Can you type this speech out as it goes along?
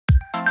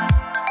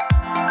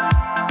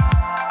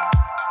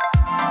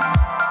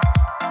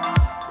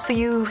So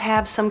you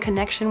have some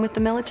connection with the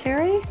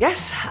military?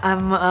 Yes,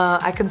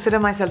 I consider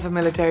myself a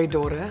military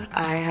daughter.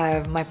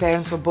 My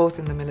parents were both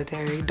in the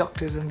military,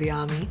 doctors in the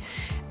army,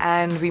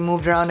 and we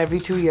moved around every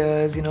 2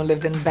 years, you know,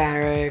 lived in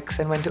barracks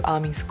and went to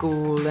army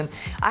school. And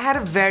I had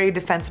a very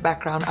defense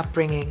background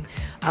upbringing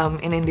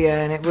in India,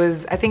 and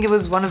I think it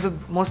was one of the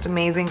most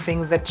amazing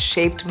things that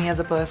shaped me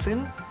as a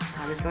person.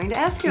 I was going to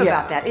ask you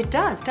about that. It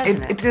does,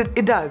 doesn't it?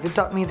 It does. It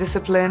taught me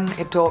discipline.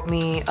 It taught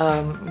me,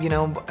 you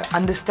know,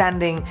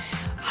 understanding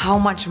how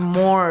much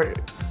more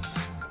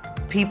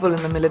people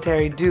in the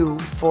military do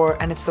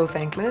and it's so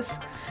thankless.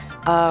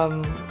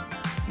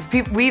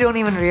 We don't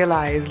even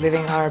realize,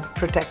 living our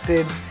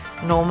protected,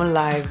 normal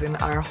lives in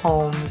our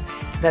homes,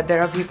 that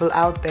there are people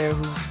out there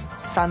whose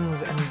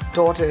sons and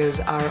daughters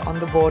are on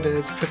the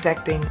borders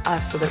protecting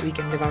us so that we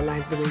can live our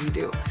lives the way we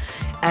do.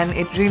 And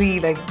it really,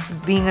 like,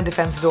 being a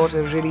defense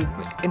daughter really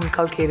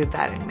inculcated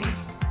that in me.